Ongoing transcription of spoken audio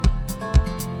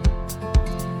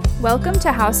Welcome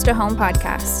to House to Home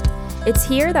podcast. It's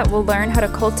here that we'll learn how to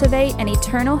cultivate an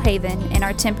eternal haven in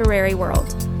our temporary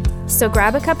world. So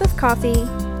grab a cup of coffee,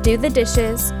 do the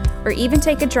dishes, or even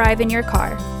take a drive in your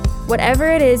car. Whatever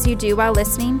it is you do while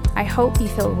listening, I hope you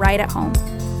feel right at home.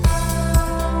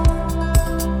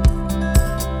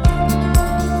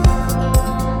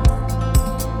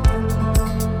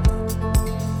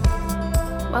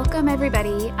 Welcome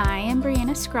everybody, I am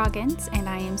Brianna Scroggins, and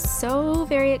I am so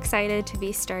very excited to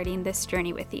be starting this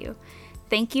journey with you.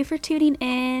 Thank you for tuning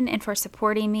in and for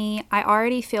supporting me. I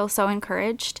already feel so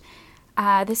encouraged.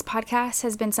 This podcast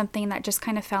has been something that just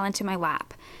kind of fell into my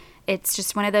lap. It's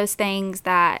just one of those things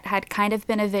that had kind of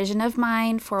been a vision of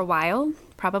mine for a while,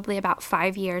 probably about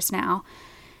 5 years now,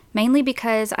 mainly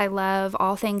because I love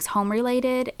all things home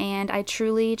related, and I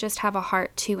truly just have a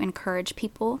heart to encourage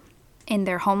people in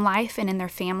their home life and in their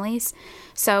families.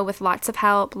 So with lots of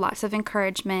help, lots of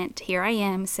encouragement, here I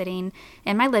am sitting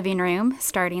in my living room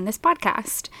starting this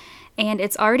podcast. And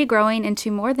it's already growing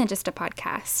into more than just a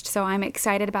podcast. So I'm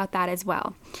excited about that as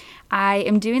well. I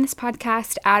am doing this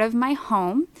podcast out of my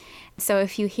home. So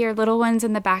if you hear little ones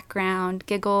in the background,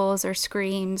 giggles or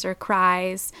screams or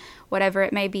cries, whatever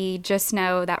it may be, just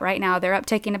know that right now they're up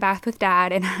taking a bath with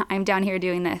Dad and I'm down here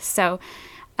doing this. So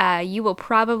you will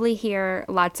probably hear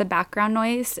lots of background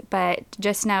noise, but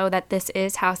just know that this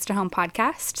is House to Home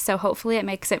podcast, so hopefully it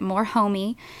makes it more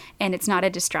homey and it's not a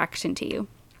distraction to you.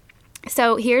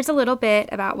 So here's a little bit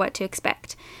about what to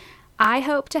expect. I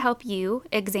hope to help you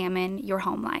examine your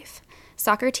home life.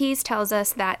 Socrates tells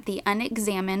us that the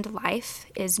unexamined life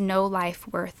is no life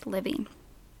worth living,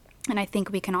 and I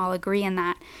think we can all agree in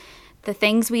that. The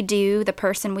things we do, the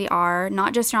person we are,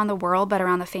 not just around the world, but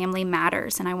around the family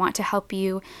matters. And I want to help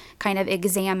you kind of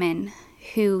examine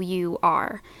who you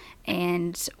are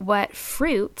and what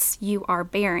fruits you are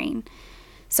bearing.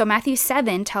 So Matthew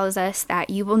 7 tells us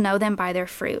that you will know them by their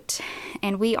fruit.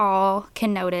 And we all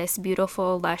can notice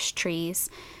beautiful, lush trees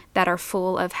that are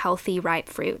full of healthy, ripe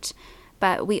fruit.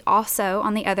 But we also,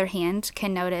 on the other hand,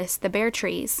 can notice the bare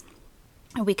trees.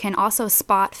 We can also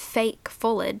spot fake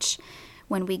foliage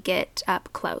when we get up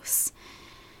close.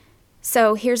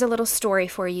 So here's a little story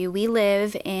for you. We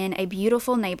live in a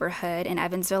beautiful neighborhood in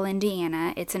Evansville,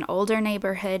 Indiana. It's an older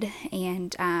neighborhood,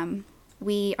 and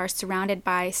we are surrounded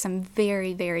by some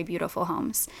very, very beautiful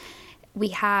homes. We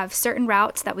have certain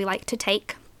routes that we like to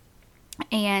take,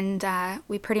 and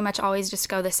we pretty much always just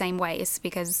go the same ways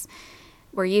because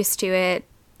we're used to it.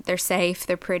 They're safe,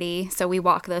 they're pretty, so we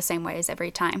walk those same ways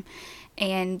every time.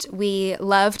 And we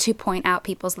love to point out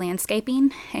people's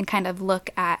landscaping and kind of look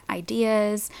at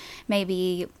ideas,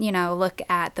 maybe, look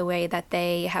at the way that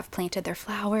they have planted their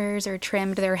flowers or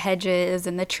trimmed their hedges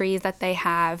and the trees that they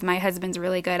have. My husband's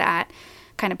really good at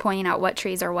kind of pointing out what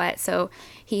trees are what, so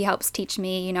he helps teach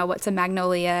me, what's a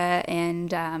magnolia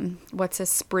and what's a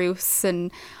spruce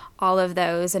and all of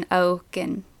those, and oak,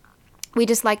 and we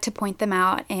just like to point them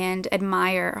out and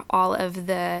admire all of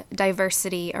the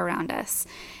diversity around us.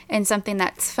 And something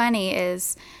that's funny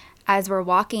is as we're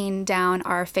walking down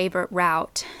our favorite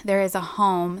route, there is a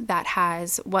home that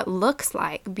has what looks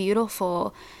like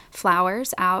beautiful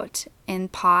flowers out in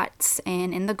pots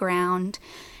and in the ground.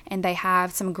 And they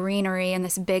have some greenery in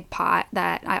this big pot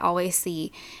that I always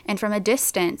see. And from a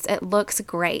distance, it looks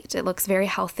great. It looks very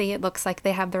healthy. It looks like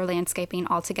they have their landscaping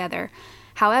all together.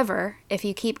 However, if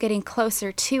you keep getting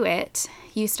closer to it,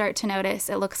 you start to notice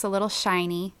it looks a little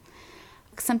shiny.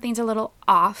 Something's a little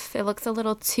off. It looks a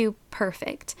little too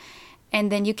perfect.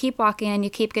 And then you keep walking and you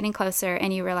keep getting closer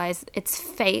and you realize it's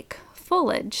fake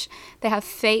foliage. They have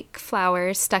fake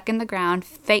flowers stuck in the ground,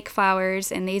 fake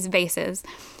flowers in these vases.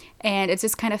 And it's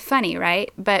just kind of funny, right?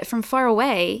 But from far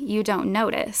away, you don't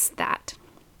notice that.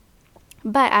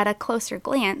 But at a closer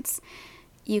glance,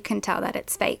 you can tell that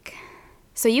it's fake.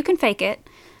 So you can fake it,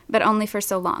 but only for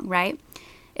so long, right?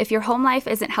 If your home life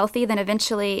isn't healthy, then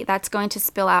eventually that's going to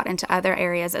spill out into other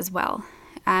areas as well.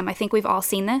 I think we've all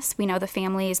seen this. We know the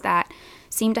families that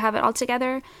seem to have it all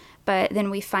together, but then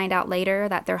we find out later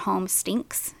that their home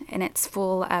stinks and it's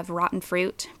full of rotten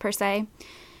fruit, per se.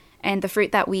 And the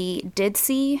fruit that we did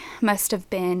see must have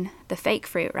been the fake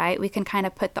fruit, right? We can kind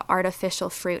of put the artificial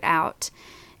fruit out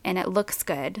and it looks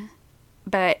good.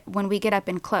 But when we get up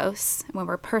in close, when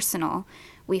we're personal,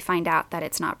 we find out that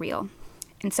it's not real.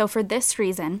 And so for this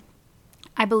reason,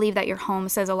 I believe that your home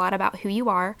says a lot about who you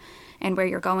are and where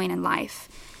you're going in life.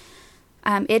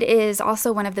 It is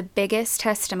also one of the biggest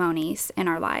testimonies in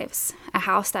our lives. A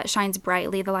house that shines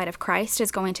brightly the light of Christ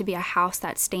is going to be a house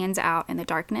that stands out in the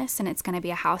darkness, and it's going to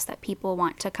be a house that people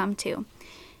want to come to.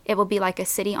 It will be like a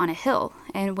city on a hill,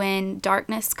 and when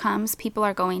darkness comes, people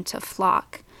are going to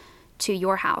flock to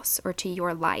your house or to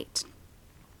your light.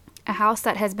 A house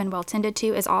that has been well tended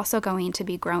to is also going to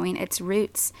be growing its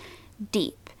roots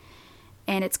deep,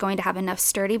 and it's going to have enough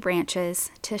sturdy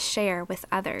branches to share with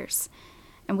others.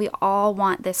 And we all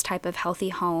want this type of healthy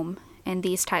home and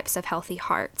these types of healthy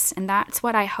hearts. And that's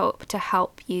what I hope to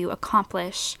help you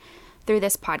accomplish through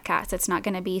this podcast. It's not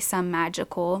going to be some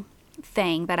magical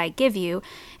thing that I give you.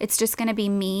 It's just going to be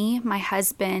me, my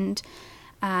husband,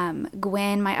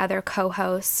 Gwen, my other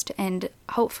co-host, and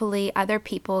hopefully other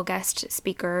people, guest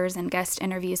speakers and guest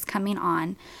interviews coming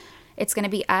on. It's going to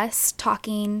be us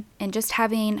talking and just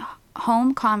having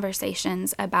home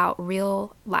conversations about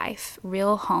real life,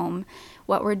 real home,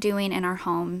 what we're doing in our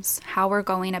homes, how we're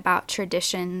going about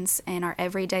traditions in our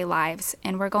everyday lives,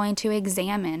 and we're going to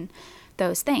examine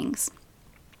those things.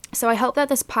 So I hope that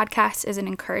this podcast is an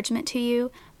encouragement to you,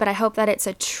 but I hope that it's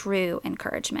a true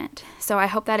encouragement. So I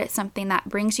hope that it's something that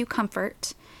brings you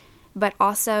comfort, but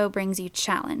also brings you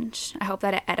challenge. I hope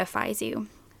that it edifies you,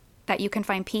 that you can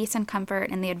find peace and comfort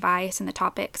in the advice and the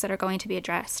topics that are going to be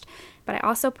addressed. But I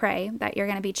also pray that you're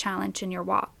going to be challenged in your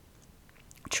walk.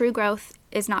 True growth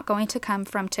is not going to come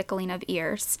from tickling of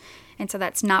ears. And so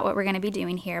that's not what we're going to be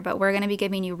doing here, but we're going to be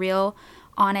giving you real,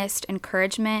 honest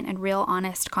encouragement and real,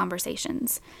 honest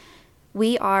conversations.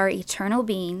 We are eternal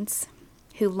beings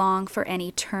who long for an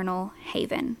eternal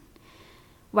haven.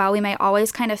 While we may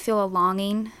always kind of feel a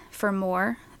longing for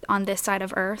more on this side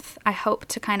of earth, I hope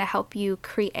to kind of help you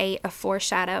create a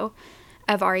foreshadow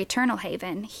of our eternal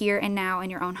haven here and now in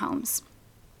your own homes.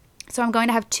 So I'm going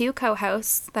to have two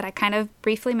co-hosts that I kind of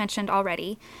briefly mentioned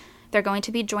already. They're going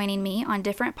to be joining me on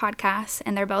different podcasts,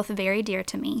 and they're both very dear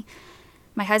to me.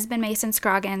 My husband, Mason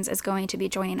Scroggins, is going to be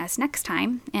joining us next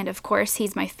time, and of course,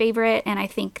 he's my favorite, and I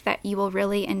think that you will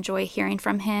really enjoy hearing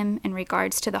from him in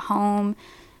regards to the home,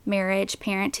 marriage,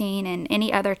 parenting, and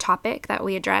any other topic that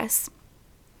we address.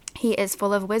 He is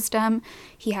full of wisdom.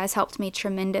 He has helped me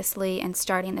tremendously in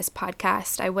starting this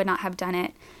podcast. I would not have done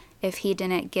it if he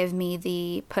didn't give me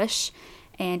the push,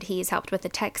 and he's helped with the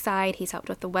tech side. He's helped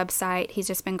with the website. He's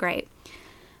just been great.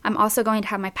 I'm also going to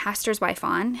have my pastor's wife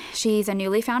on. She's a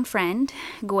newly found friend,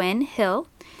 Gwen Hill,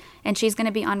 and she's going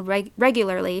to be on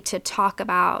regularly to talk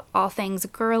about all things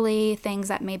girly, things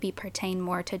that maybe pertain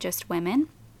more to just women.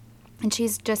 And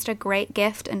she's just a great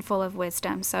gift and full of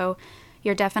wisdom, so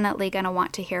you're definitely going to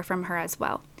want to hear from her as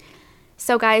well.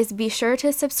 So guys, be sure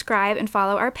to subscribe and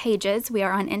follow our pages. We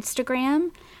are on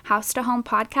Instagram, House to Home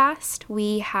Podcast.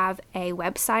 We have a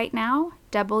website now,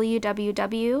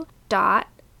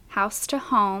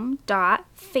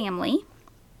 www.housetohome.family.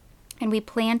 And we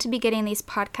plan to be getting these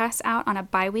podcasts out on a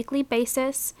bi-weekly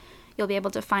basis. You'll be able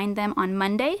to find them on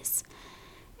Mondays.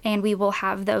 And we will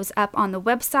have those up on the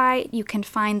website. You can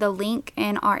find the link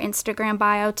in our Instagram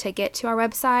bio to get to our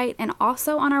website. And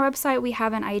also on our website, we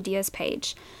have an ideas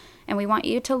page. And we want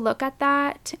you to look at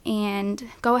that and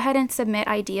go ahead and submit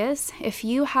ideas. If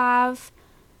you have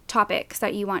topics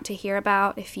that you want to hear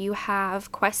about, if you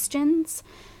have questions,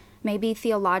 maybe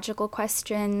theological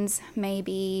questions,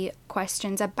 maybe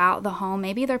questions about the home,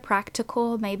 maybe they're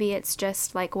practical, maybe it's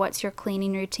just like, what's your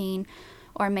cleaning routine?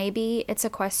 Or maybe it's a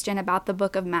question about the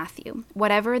book of Matthew.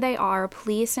 Whatever they are,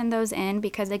 please send those in,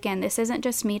 because again, this isn't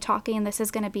just me talking. This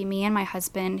is going to be me and my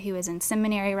husband, who is in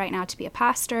seminary right now to be a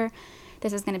pastor.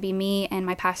 This is going to be me and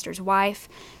my pastor's wife.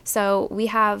 So we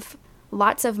have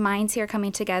lots of minds here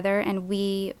coming together, and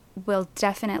we will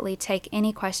definitely take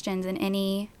any questions and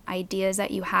any ideas that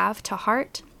you have to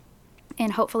heart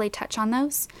and hopefully touch on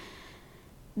those.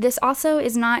 This also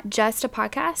is not just a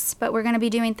podcast, but we're going to be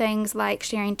doing things like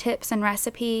sharing tips and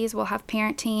recipes. We'll have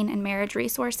parenting and marriage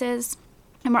resources,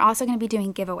 and we're also going to be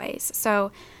doing giveaways.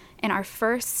 So in our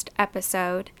first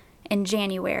episode in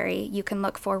January, you can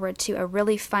look forward to a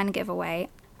really fun giveaway.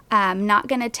 I'm not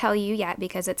going to tell you yet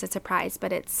because it's a surprise,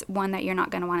 but it's one that you're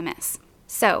not going to want to miss.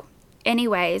 So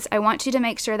anyways, I want you to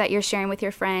make sure that you're sharing with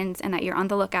your friends and that you're on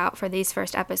the lookout for these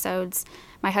first episodes.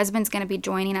 My husband's going to be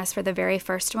joining us for the very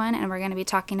first one, and we're going to be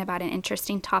talking about an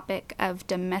interesting topic of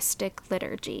domestic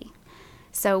liturgy.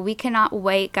 So we cannot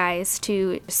wait, guys,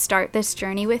 to start this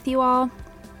journey with you all.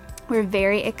 We're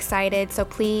very excited, so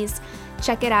please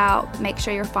check it out. Make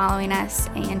sure you're following us,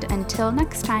 and until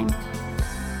next time.